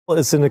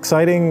It's an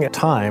exciting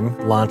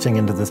time launching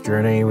into this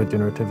journey with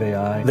generative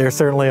AI. There's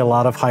certainly a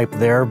lot of hype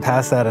there.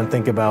 Past that and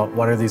think about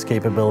what are these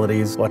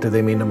capabilities? What do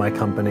they mean to my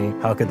company?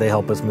 How could they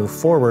help us move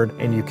forward?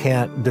 And you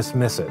can't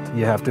dismiss it.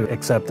 You have to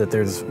accept that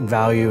there's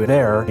value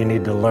there. You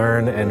need to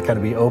learn and kind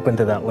of be open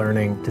to that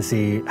learning to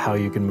see how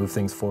you can move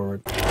things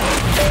forward.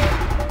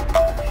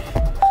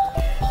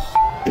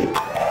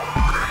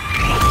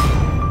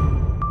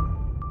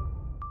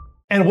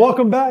 And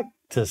welcome back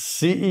to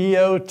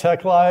CEO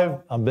Tech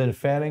Live. I'm Ben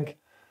Fanning,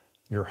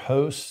 your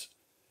host,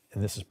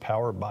 and this is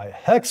powered by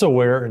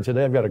Hexaware. And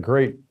today I've got a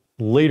great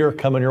leader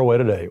coming your way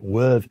today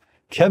with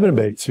Kevin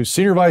Bates, who's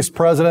Senior Vice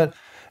President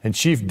and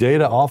Chief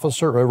Data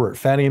Officer over at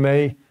Fannie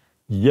Mae.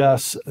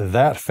 Yes,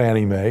 that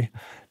Fannie Mae,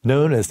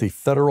 known as the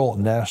Federal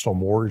National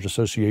Mortgage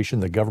Association,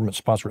 the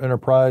government-sponsored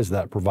enterprise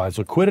that provides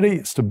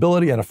liquidity,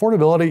 stability, and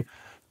affordability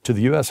to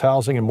the U.S.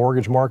 housing and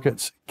mortgage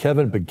markets.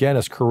 Kevin began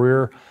his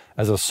career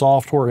as a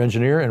software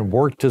engineer and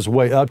worked his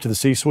way up to the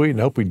C-suite,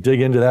 and I hope we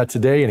dig into that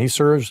today. And he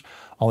serves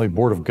on the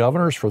Board of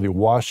Governors for the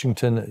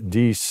Washington,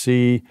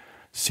 D.C.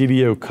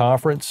 CDO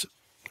Conference.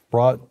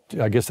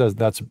 I guess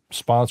that's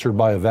sponsored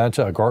by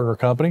Aventa, a Gartner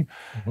company.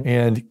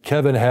 And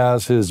Kevin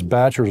has his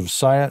Bachelor's of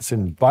Science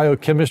in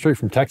Biochemistry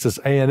from Texas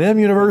A&M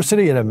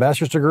University and a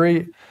master's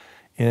degree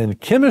in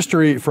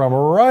chemistry from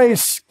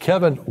Rice.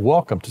 Kevin,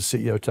 welcome to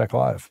CEO Tech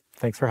Live.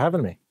 Thanks for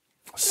having me.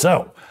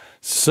 So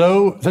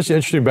such an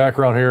interesting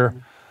background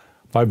here.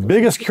 My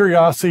biggest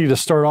curiosity to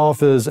start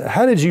off is,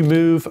 how did you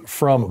move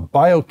from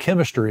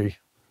biochemistry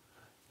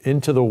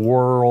into the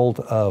world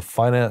of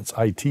finance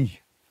IT?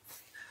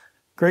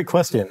 Great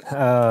question.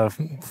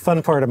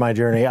 Fun part of my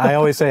journey. I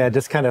always say I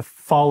just kind of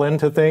fall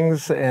into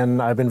things,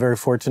 and I've been very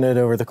fortunate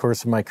over the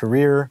course of my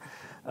career.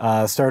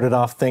 Started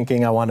off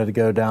thinking I wanted to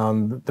go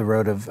down the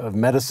road of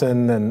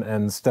medicine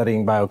and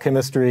studying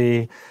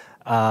biochemistry.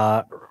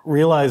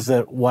 Realized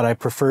that what I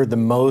preferred the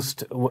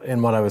most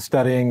in what I was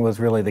studying was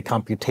really the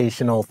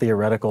computational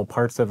theoretical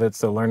parts of it,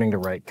 so learning to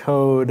write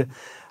code.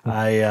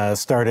 I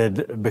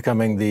started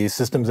becoming the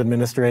systems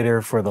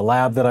administrator for the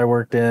lab that I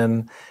worked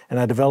in, and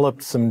I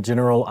developed some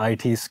general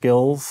IT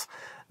skills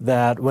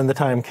that when the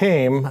time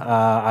came,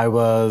 I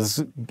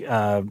was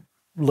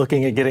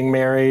looking at getting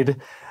married.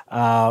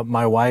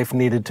 My wife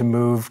needed to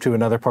move to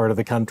another part of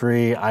the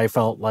country. I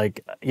felt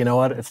like, you know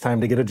what, it's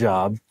time to get a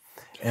job.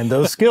 And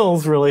those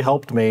skills really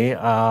helped me.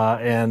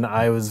 And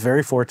I was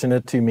very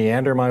fortunate to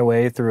meander my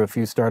way through a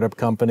few startup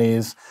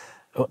companies,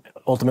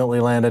 ultimately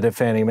landed at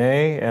Fannie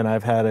Mae. And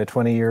I've had a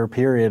 20-year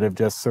period of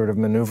just sort of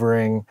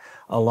maneuvering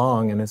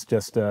along. And it's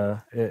just,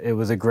 it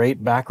was a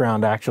great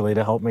background actually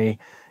to help me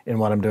in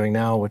what I'm doing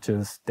now, which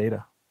is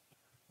data.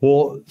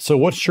 Well, so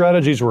what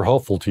strategies were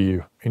helpful to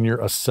you in your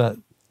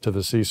ascent to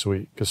the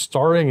C-suite? Because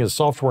starting as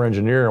software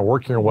engineer and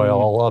working your way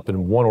all up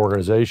in one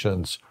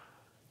organization's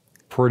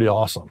pretty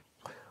awesome.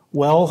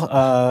 Well,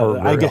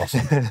 I guess.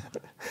 Awesome.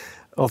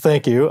 Well,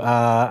 thank you.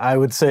 I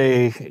would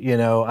say,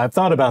 I've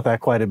thought about that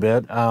quite a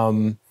bit.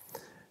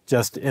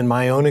 Just in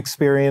my own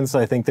experience,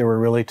 I think there were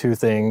really two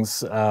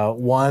things.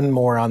 One,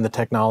 more on the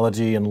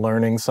technology and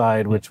learning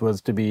side, which was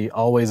to be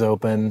always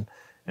open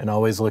and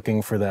always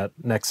looking for that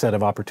next set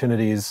of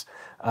opportunities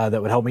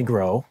that would help me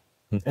grow.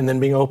 And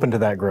then being open to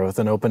that growth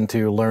and open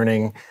to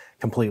learning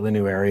completely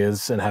new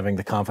areas and having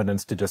the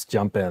confidence to just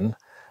jump in.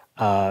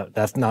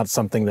 That's not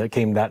something that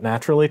came that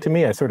naturally to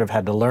me. I sort of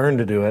had to learn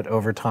to do it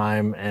over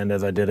time. And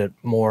as I did it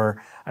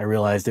more, I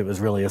realized it was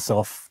really a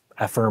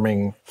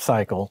self-affirming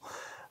cycle.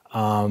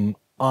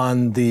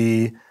 On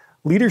the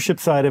leadership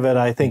side of it,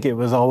 I think it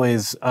was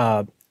always,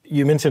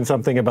 you mentioned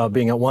something about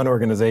being at one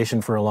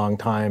organization for a long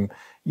time.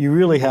 You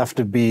really have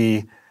to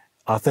be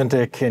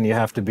authentic and you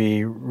have to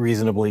be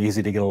reasonably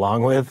easy to get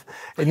along with.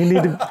 And you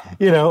need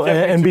to,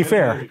 and be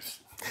fair.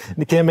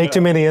 You can't make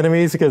too many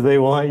enemies because they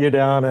will hunt you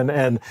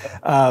down.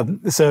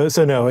 So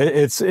no,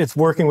 it's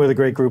working with a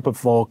great group of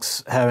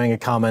folks, having a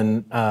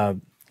common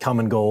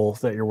goal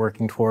that you're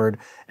working toward,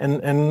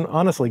 and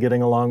honestly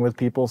getting along with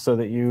people so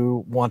that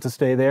you want to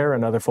stay there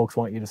and other folks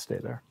want you to stay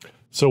there.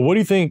 So what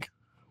do you think,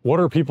 what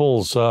are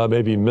people's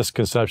maybe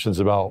misconceptions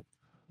about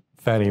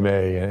Fannie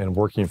Mae and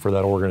working for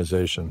that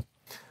organization?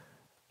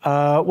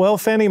 Well,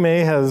 Fannie Mae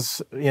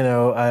has,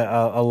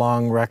 a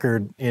long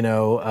record,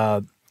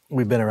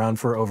 we've been around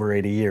for over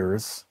 80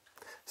 years.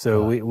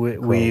 So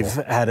we've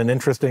had an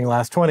interesting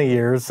last 20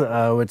 years,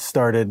 which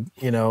started,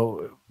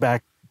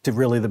 back to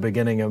really the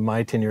beginning of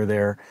my tenure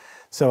there.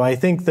 So I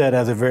think that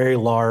as a very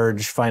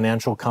large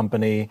financial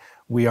company,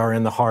 we are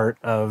in the heart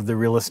of the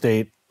real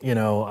estate,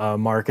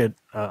 market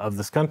of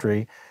this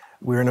country.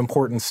 We're an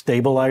important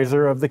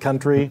stabilizer of the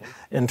country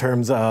in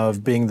terms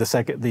of being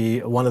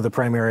one of the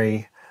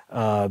primary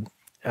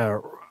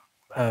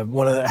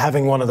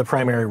having one of the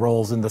primary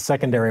roles in the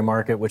secondary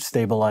market, which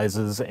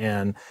stabilizes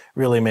and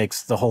really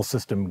makes the whole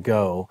system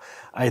go.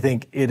 I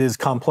think it is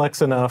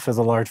complex enough as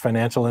a large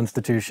financial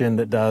institution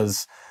that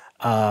does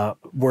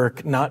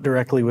work not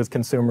directly with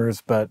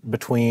consumers, but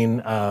between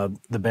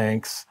the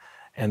banks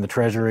and the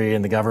Treasury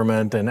and the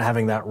government and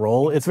having that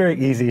role, it's very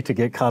easy to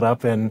get caught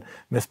up in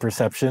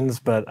misperceptions.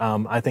 But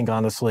I think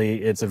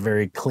honestly, it's a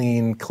very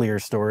clean, clear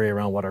story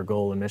around what our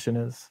goal and mission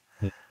is.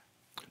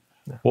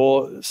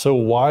 Well, so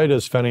why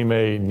does Fannie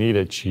Mae need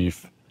a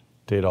chief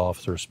data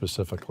officer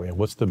specifically? And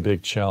what's the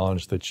big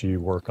challenge that you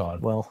work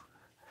on? Well,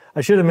 I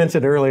should have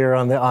mentioned earlier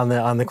on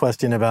the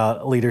question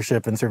about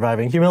leadership and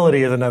surviving.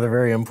 Humility is another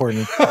very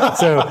important.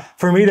 So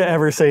for me to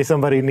ever say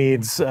somebody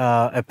needs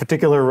a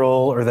particular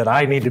role or that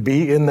I need to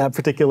be in that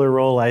particular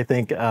role, I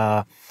think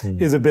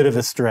is a bit of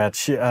a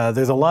stretch.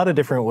 There's a lot of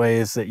different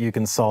ways that you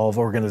can solve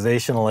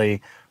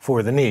organizationally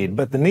for the need,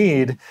 but the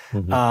need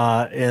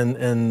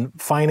in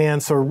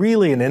finance or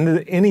really in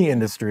any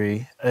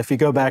industry, if you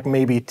go back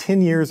maybe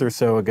 10 years or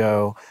so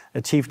ago,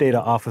 a chief data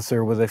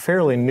officer was a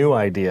fairly new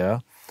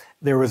idea.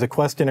 There was a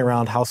question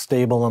around how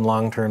stable and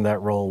long-term that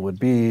role would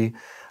be.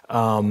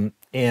 And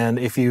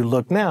if you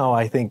look now,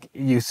 I think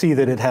you see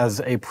that it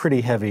has a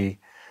pretty heavy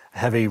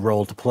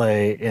role to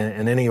play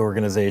in any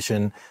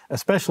organization,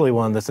 especially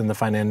one that's in the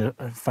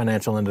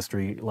financial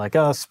industry like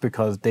us,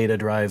 because data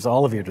drives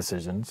all of your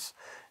decisions.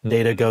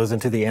 Data goes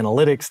into the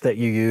analytics that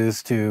you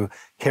use to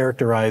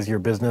characterize your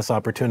business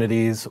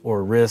opportunities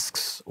or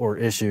risks or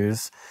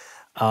issues.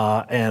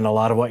 And a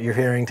lot of what you're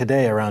hearing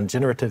today around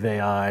generative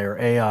AI or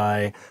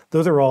AI,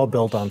 those are all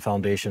built on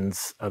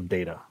foundations of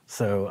data.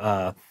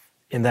 So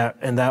in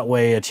that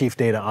way, a chief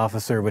data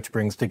officer, which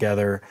brings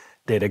together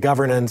data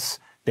governance,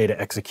 data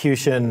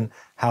execution,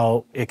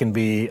 how it can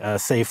be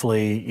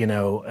safely,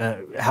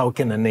 how it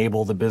can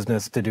enable the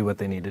business to do what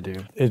they need to do.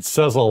 It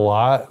says a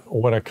lot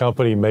when a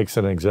company makes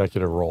an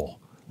executive role.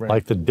 Right.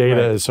 Like the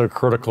data is so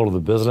critical to the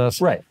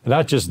business. Right. And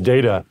not just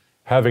data,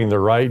 having the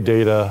right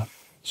data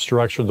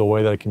structured the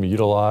way that it can be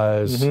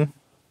utilized. Mm-hmm.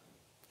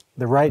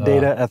 The right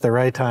data at the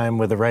right time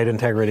with the right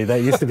integrity.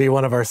 That used to be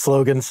one of our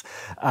slogans,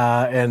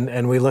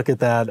 and we look at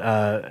that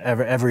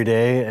every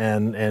day.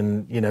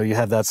 And you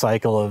have that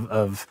cycle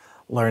of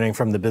learning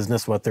from the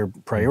business what their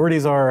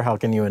priorities are. How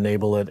can you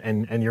enable it?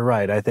 And you're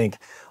right. I think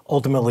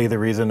ultimately the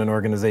reason an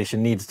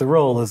organization needs the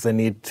role is they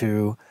need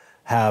to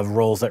have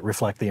roles that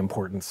reflect the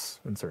importance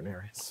in certain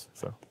areas.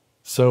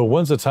 So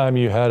when's the time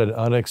you had an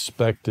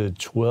unexpected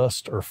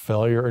twist or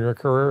failure in your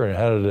career, and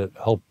how did it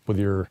help with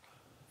your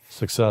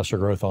success or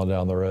growth on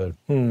down the road?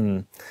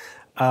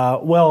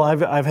 Well,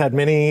 I've had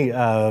many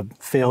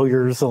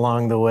failures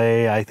along the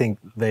way. I think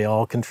they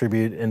all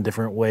contribute in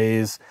different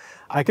ways.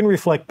 I can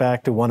reflect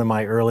back to one of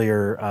my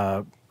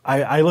earlier,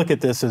 I look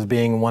at this as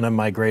being one of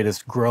my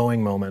greatest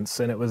growing moments,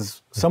 and it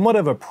was somewhat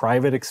of a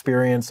private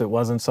experience. It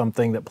wasn't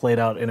something that played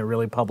out in a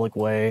really public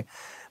way.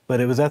 But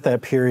it was at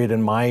that period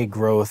in my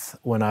growth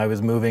when I was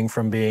moving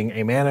from being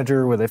a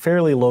manager with a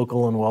fairly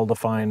local and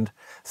well-defined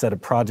set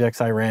of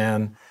projects I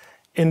ran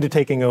into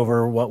taking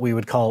over what we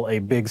would call a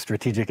big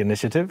strategic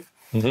initiative,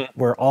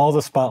 where all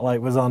the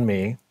spotlight was on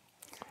me.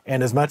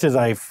 And as much as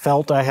I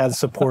felt I had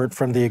support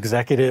from the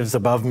executives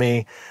above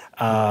me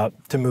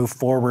to move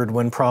forward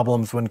when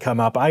problems would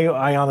come up,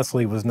 I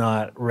honestly was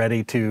not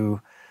ready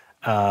to,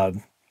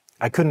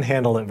 I couldn't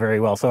handle it very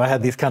well. So I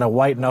had these kind of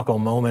white knuckle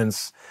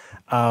moments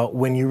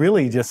when you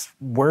really just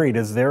worried,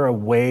 is there a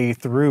way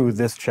through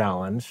this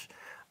challenge?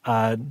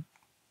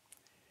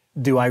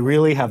 Do I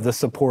really have the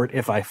support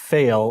if I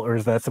fail, or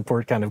is that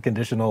support kind of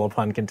conditional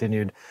upon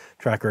continued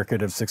track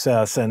record of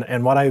success?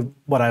 And what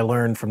I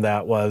learned from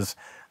that was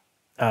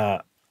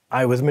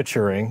I was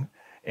maturing.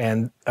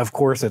 And of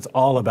course, it's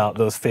all about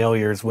those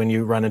failures when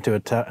you run into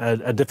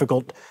a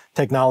difficult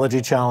technology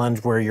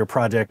challenge where your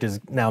project is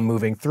now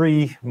moving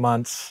 3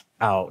 months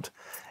out,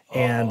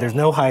 and there's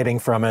no hiding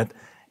from it.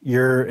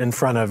 You're in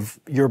front of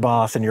your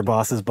boss and your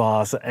boss's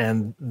boss,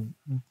 and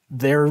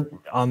they're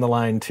on the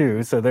line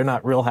too, so they're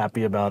not real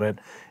happy about it.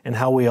 And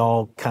how we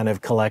all kind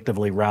of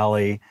collectively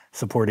rally,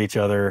 support each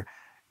other,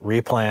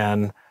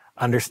 replan,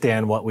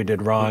 understand what we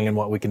did wrong and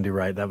what we can do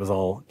right. That was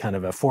all kind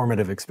of a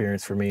formative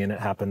experience for me, and it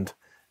happened,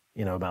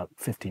 about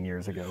 15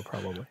 years ago,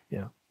 probably.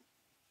 Yeah.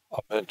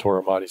 A mentor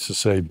of mine used to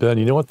say, Ben,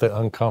 you know what that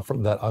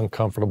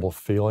uncomfortable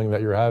feeling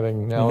that you're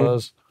having now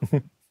is?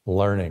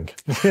 Learning.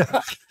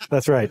 Yeah,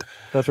 that's right.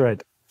 That's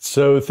right.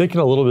 So thinking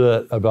a little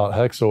bit about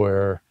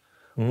Hexaware,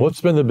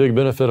 what's been the big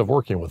benefit of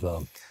working with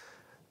them?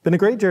 Been a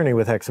great journey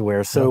with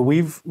Hexaware. So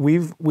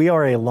we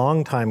are a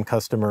longtime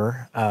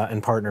customer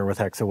and partner with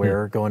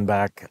Hexaware, going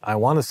back, I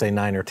want to say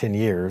 9 or 10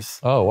 years.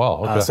 Oh,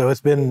 wow. Okay. So it's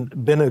been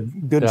a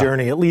good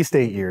journey, at least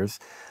 8 years.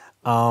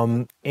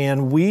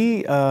 And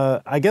we,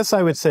 I guess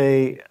I would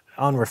say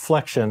on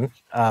reflection,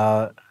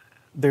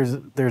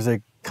 there's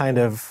a kind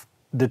of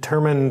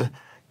determined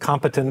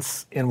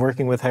competence in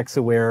working with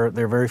Hexaware.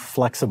 They're very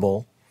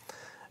flexible.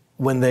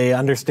 When they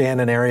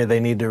understand an area they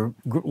need to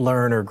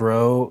learn or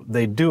grow,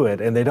 they do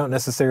it. And they don't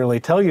necessarily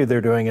tell you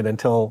they're doing it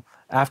until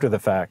after the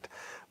fact.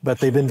 But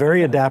they've been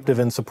very adaptive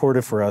and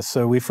supportive for us.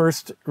 So we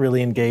first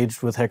really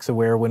engaged with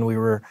Hexaware when we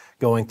were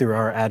going through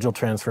our agile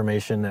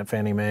transformation at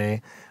Fannie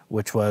Mae,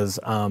 which was,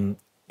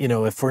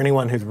 if for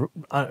anyone who's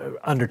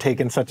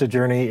undertaken such a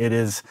journey, it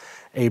is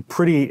a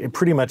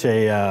pretty much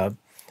a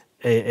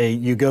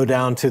you go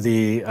down to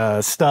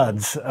the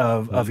studs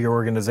of your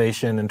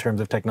organization in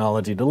terms of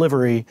technology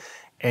delivery,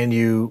 and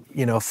you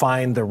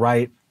find the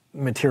right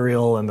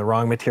material and the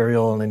wrong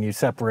material, and then you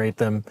separate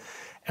them.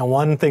 And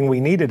one thing we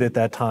needed at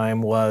that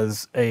time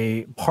was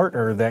a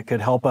partner that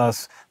could help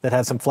us, that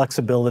had some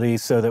flexibility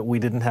so that we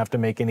didn't have to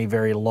make any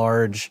very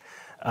large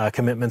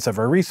commitments of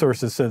our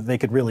resources, so that they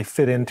could really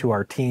fit into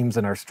our teams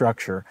and our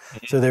structure.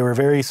 So they were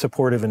very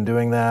supportive in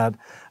doing that.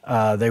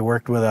 They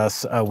worked with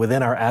us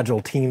within our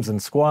agile teams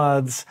and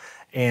squads,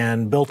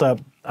 and built up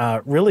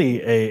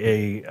really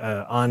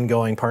a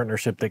ongoing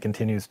partnership that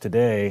continues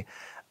today,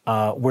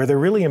 where they're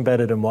really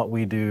embedded in what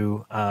we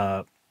do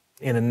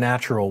in a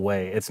natural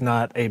way. It's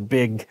not a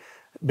big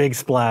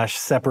splash,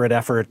 separate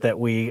effort that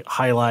we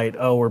highlight,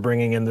 oh, we're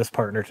bringing in this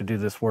partner to do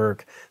this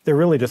work. They're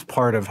really just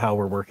part of how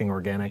we're working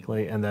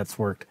organically, and that's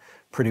worked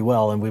pretty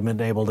well. And we've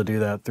been able to do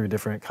that through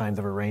different kinds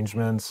of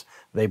arrangements.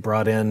 They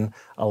brought in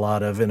a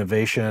lot of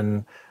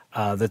innovation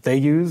that they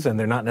use, and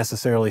they're not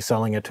necessarily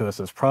selling it to us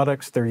as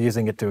products. They're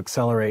using it to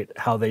accelerate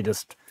how they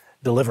just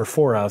deliver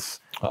for us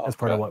as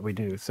part of what we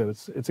do. So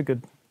it's a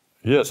good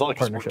it's like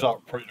partnership.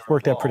 It's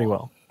worked out pretty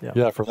well.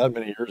 Yeah, for that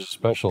many years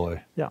especially.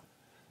 Yeah.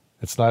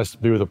 It's nice to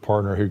be with a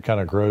partner who kind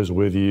of grows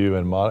with you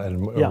and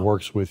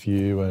works with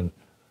you and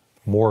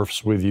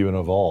morphs with you and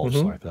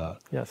evolves like that.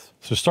 Yes.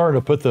 So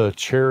starting to put the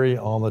cherry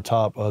on the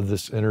top of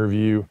this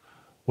interview,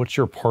 what's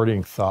your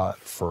parting thought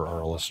for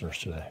our listeners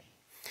today?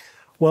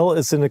 Well,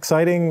 it's an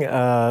exciting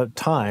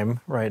time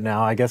right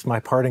now. I guess my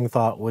parting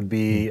thought would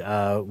be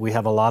we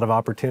have a lot of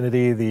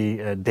opportunity.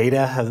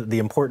 The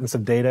importance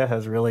of data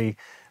has really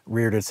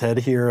reared its head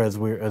here as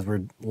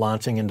we're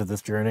launching into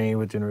this journey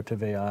with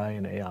generative AI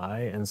and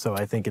AI, and so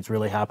I think it's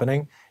really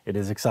happening. It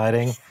is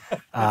exciting.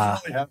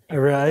 It's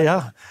really happening.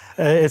 Yeah,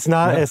 it's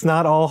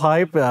not all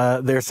hype.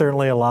 There's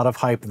certainly a lot of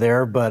hype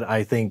there, but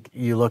I think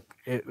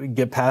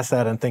get past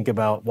that and think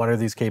about what are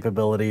these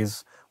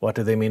capabilities. What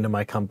do they mean to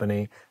my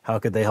company? How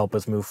could they help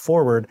us move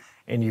forward?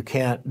 And you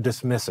can't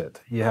dismiss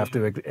it. You have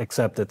to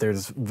accept that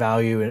there's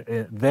value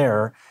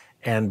there.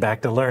 And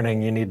back to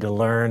learning, you need to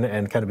learn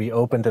and kind of be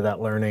open to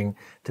that learning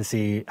to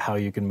see how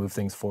you can move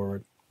things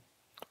forward.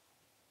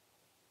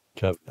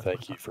 Kevin,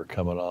 thank you for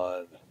coming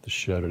on the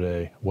show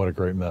today. What a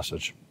great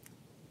message.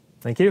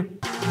 Thank you.